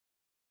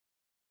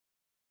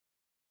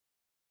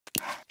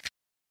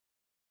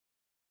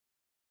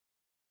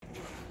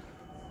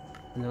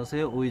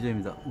안녕하세요,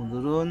 오에이존입니다.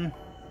 오늘은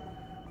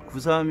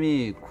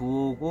 932,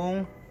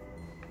 950,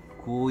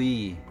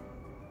 952,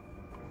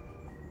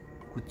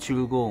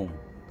 970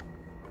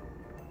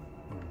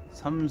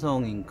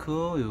 삼성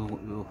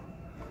잉크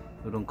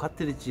이런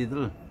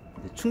카트리지들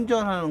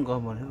충전하는 거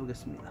한번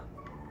해보겠습니다.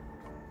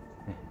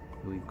 네,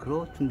 이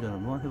잉크로 충전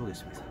한번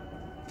해보겠습니다.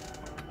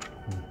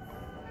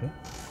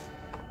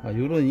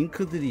 이런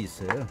잉크들이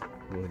있어요.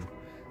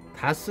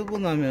 다 쓰고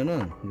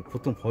나면은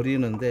보통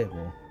버리는데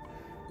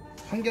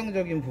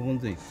환경적인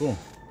부분도 있고,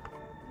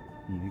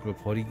 이걸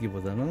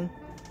버리기보다는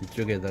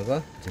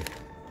이쪽에다가 이제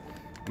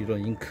이런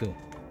잉크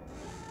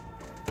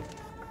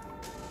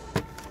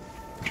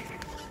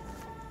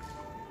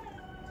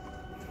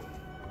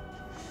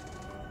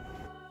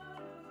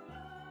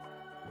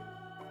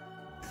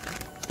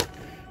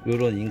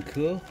요런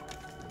잉크,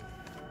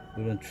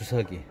 요런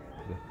주사기,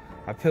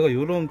 앞에가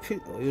요런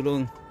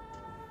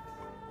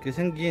이렇게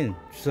생긴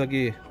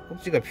주사기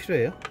꼭지가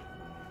필요해요.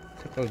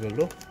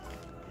 색깔별로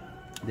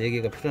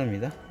 4개가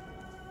필요합니다.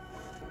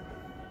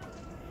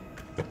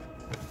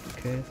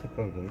 이렇게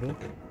색깔별로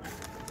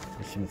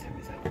넣으시면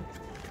됩니다.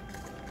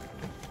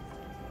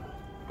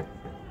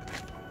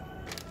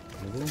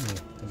 그리고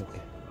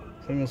이렇게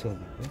설명서가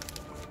있고요.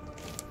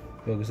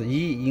 여기서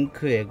이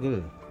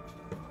잉크액을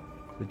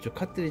이쪽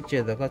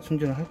카트리지에다가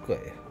충전을 할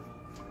거예요.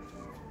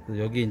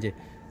 그래서 여기 이제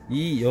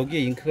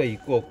여기에 잉크가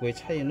있고 없고의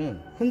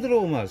차이는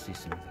흔들어 보면 알 수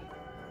있습니다.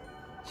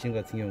 지금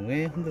같은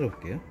경우에 흔들어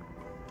볼게요.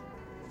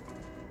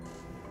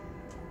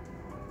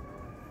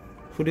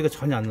 소리가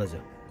전혀 안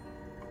나죠.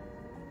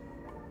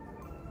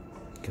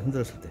 이렇게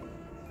흔들었을 때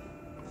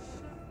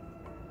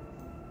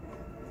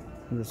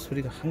근데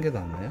소리가 한 개도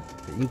안 나요.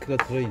 잉크가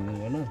들어있는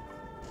거는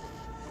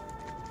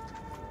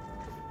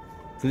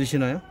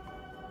들리시나요?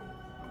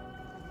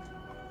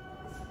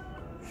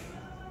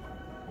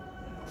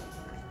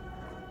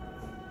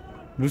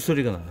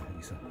 물소리가 나요.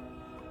 여기서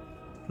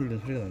흐르는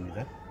소리가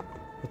납니다.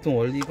 보통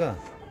원리가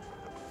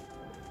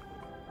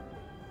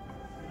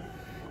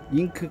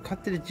잉크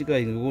카트리지가,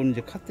 이거는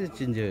이제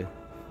카트리지 이제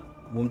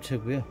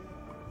몸체고요.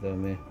 그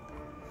다음에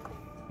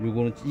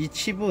요거는 이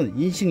칩은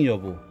인식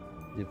여부,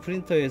 이제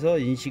프린터에서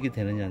인식이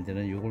되느냐 안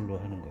되느냐 요걸로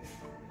하는 거예요.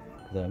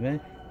 그 다음에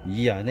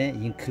이 안에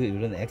잉크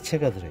이런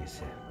액체가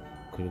들어있어요.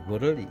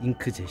 그거를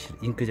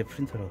잉크젯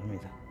프린터라고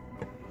합니다.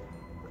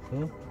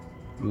 그래서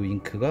요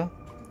잉크가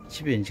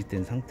칩에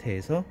인식된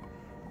상태에서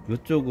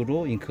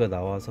이쪽으로 잉크가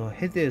나와서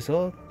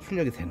헤드에서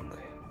출력이 되는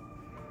거예요.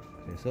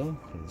 그래서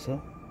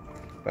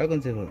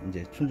빨간색으로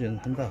이제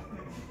충전한다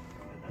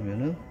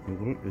하면은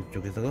요거를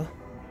이쪽에다가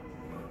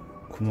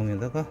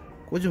구멍에다가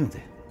꽂으면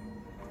돼요.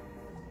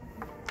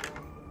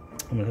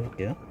 한번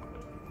해볼게요.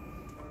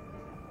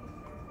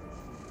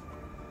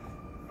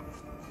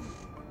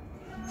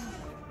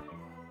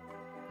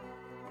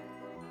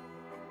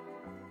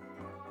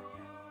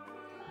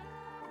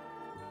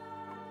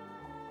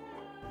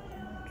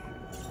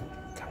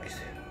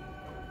 당기세요.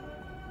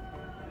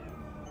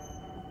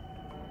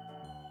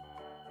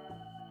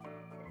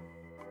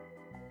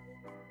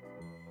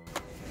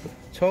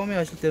 처음에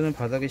하실 때는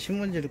바닥에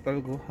신문지를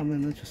깔고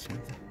하면은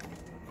좋습니다.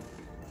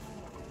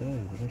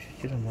 이런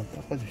휴지를 한번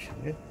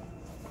닦아주시고요.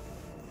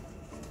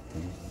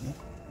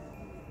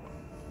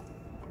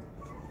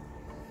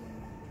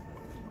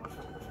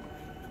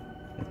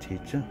 뒤에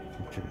있죠?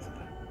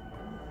 이쪽에다가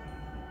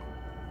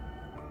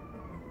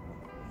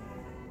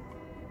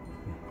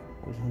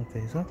꽂은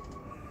상태에서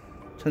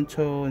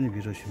천천히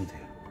밀어주시면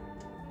돼요.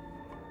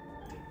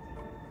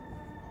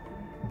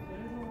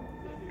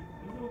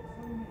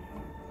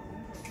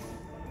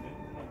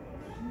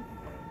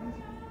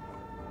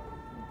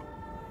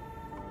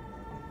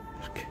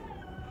 이렇게.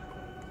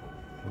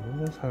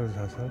 그리고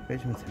살살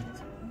빼주면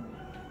됩니다.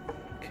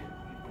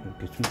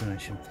 이렇게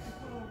충전하시면 돼요.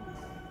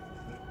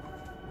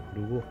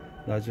 그리고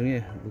나중에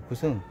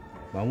놓고선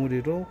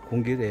마무리로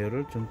공기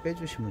에어를 좀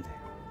빼주시면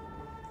돼요.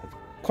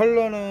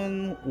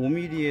 컬러는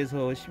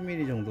 5mm에서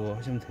 10mm 정도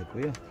하시면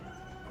되고요.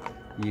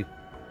 이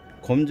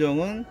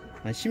검정은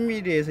한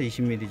 10mm에서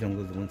 20mm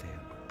정도 넣으면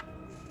돼요.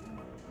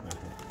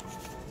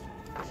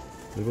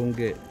 이런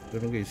게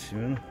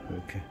있으면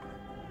이렇게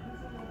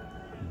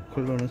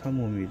컬러는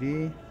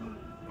 3~5mm,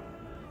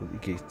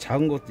 이렇게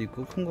작은 것도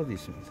있고 큰 것도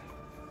있습니다.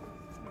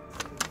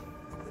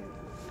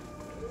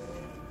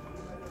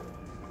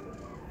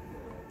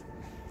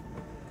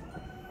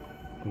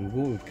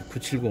 그리고 이렇게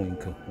 970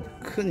 잉크,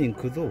 큰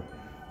잉크도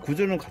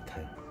구조는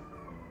같아요.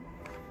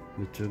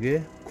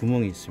 이쪽에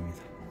구멍이 있습니다.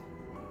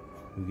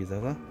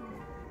 여기다가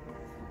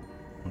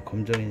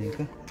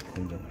검정이니까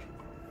검정을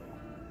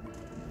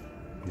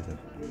여기다가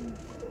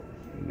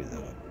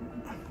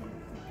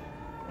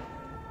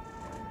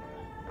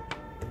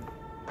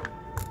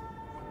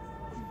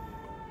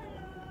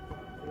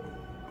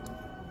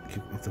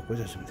이렇게 여기다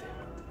꽂아주면 돼요.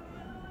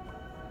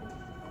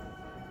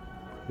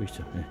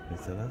 보이시죠? 네,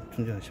 여기다가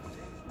충전하시면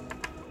돼요.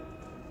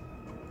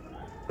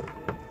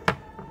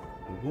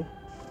 그리고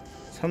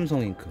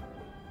삼성 잉크,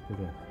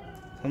 이런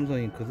삼성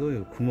잉크도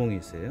여기 구멍이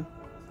있어요.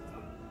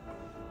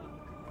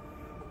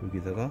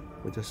 여기다가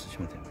꽂아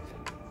쓰시면 됩니다.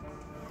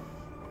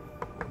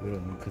 이런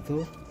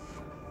잉크도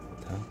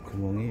다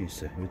구멍이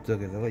있어요.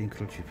 이쪽에다가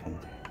잉크를 주입하면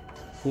돼요.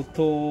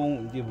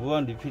 보통 이게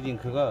무한 리필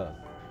잉크가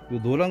이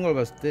노란 걸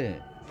봤을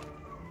때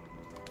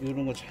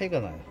이런 거 차이가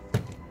나요.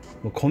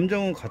 뭐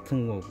검정은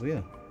같은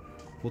거고요.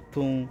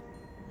 보통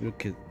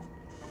이렇게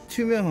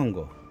투명한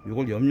거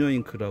이걸 염료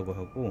잉크라고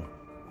하고,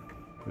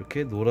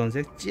 이렇게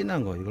노란색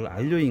진한 거 이걸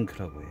알료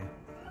잉크라고 해요.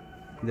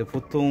 근데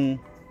보통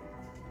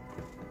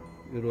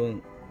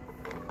이런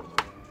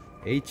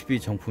HB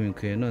정품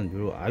잉크에는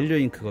이 알료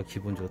잉크가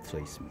기본적으로 들어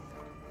있습니다.